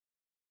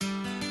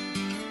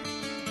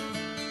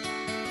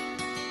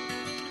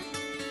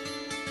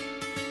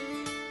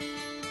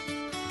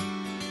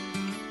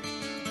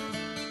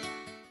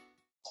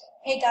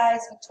Hey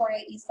guys,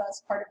 Victoria Isa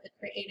is part of the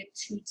Creative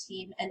 2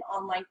 team, an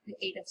online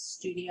creative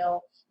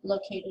studio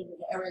located in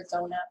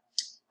Arizona.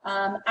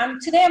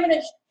 Today I'm going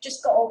to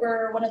just go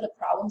over one of the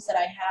problems that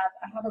I have.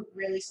 I have a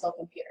really slow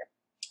computer.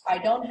 I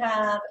don't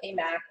have a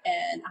Mac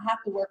and I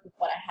have to work with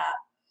what I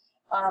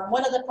have.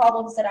 One of the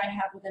problems that I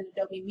have within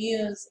Adobe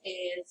Muse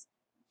is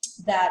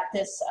that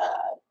this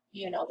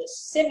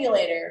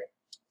simulator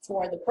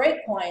for the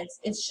breakpoints,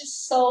 it's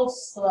just so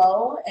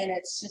slow and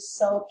it's just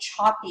so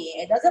choppy.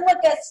 It doesn't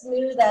look as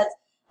smooth as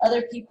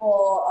other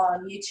people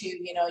on YouTube.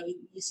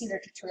 You see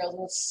their tutorials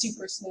and it's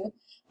super smooth.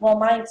 Well,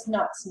 mine's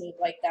not smooth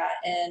like that,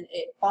 and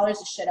it bothers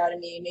the shit out of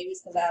me. Maybe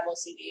it's because I have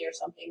OCD or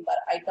something, but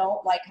I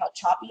don't like how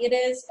choppy it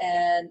is,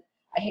 and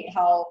I hate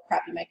how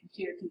crappy my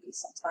computer can be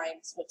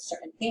sometimes with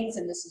certain things,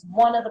 and this is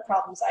one of the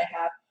problems I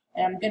have,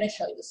 and I'm going to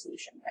show you the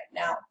solution right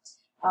now.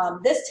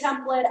 This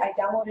template, I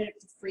downloaded it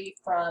for free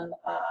from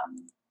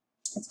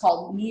it's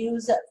called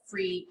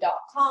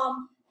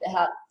musefree.com. They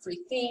have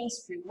free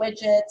themes, free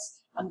widgets.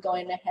 I'm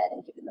going ahead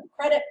and giving them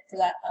credit for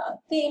that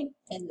theme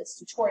in this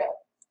tutorial.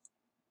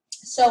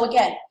 So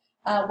again,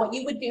 what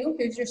you would do,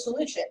 here's your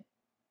solution.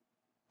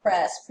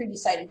 Press Preview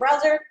Site in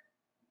Browser.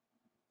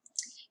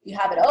 You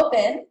have it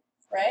open,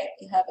 right?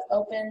 You have it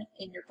open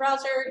in your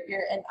browser.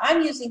 And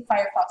I'm using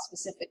Firefox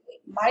specifically.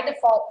 My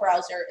default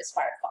browser is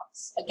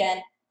Firefox.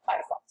 Again,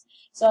 Firefox.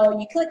 So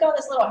you click on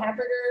this little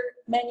hamburger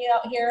menu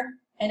out here,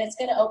 and it's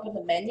going to open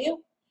the menu.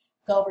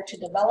 Go over to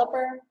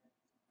Developer,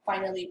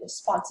 finally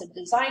Responsive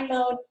Design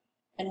Mode,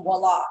 and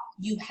voila,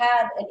 you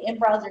have an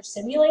in-browser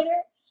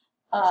simulator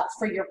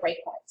for your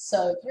breakpoints.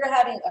 So if you're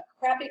having a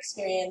crappy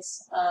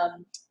experience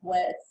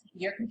with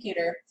your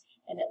computer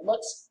and it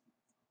looks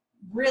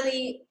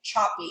really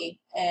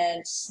choppy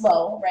and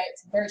slow, right?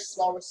 It's a very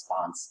slow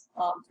response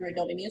through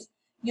Adobe Muse.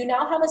 You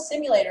now have a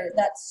simulator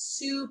that's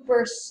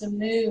super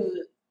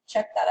smooth.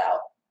 Check that out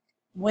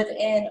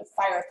within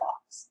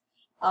Firefox.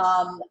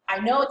 I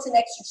know it's an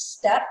extra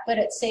step, but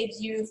it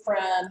saves you from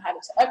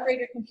having to upgrade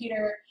your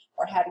computer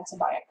or having to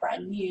buy a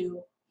brand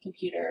new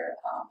computer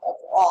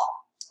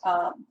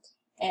overall.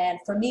 And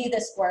for me,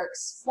 this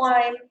works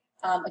fine.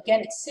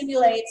 Again, it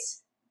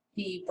simulates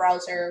the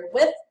browser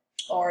width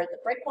or the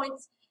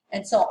breakpoints.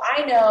 And so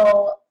I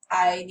know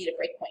I need a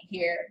breakpoint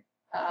here,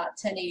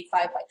 1085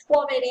 by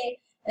 1280.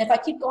 And if I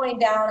keep going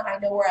down, I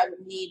know where I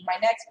would need my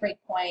next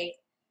breakpoint,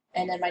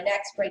 and then my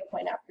next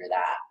breakpoint after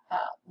that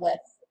with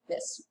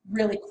this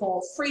really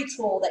cool free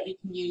tool that you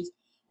can use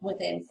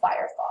within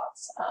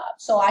Firefox.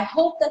 So I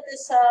hope that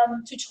this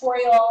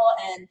tutorial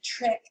and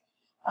trick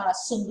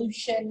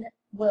solution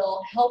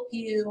will help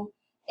you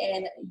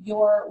in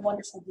your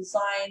wonderful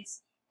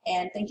designs.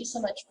 And thank you so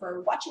much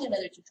for watching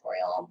another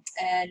tutorial.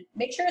 And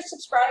make sure to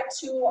subscribe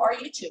to our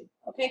YouTube.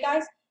 Okay,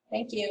 guys?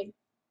 Thank you.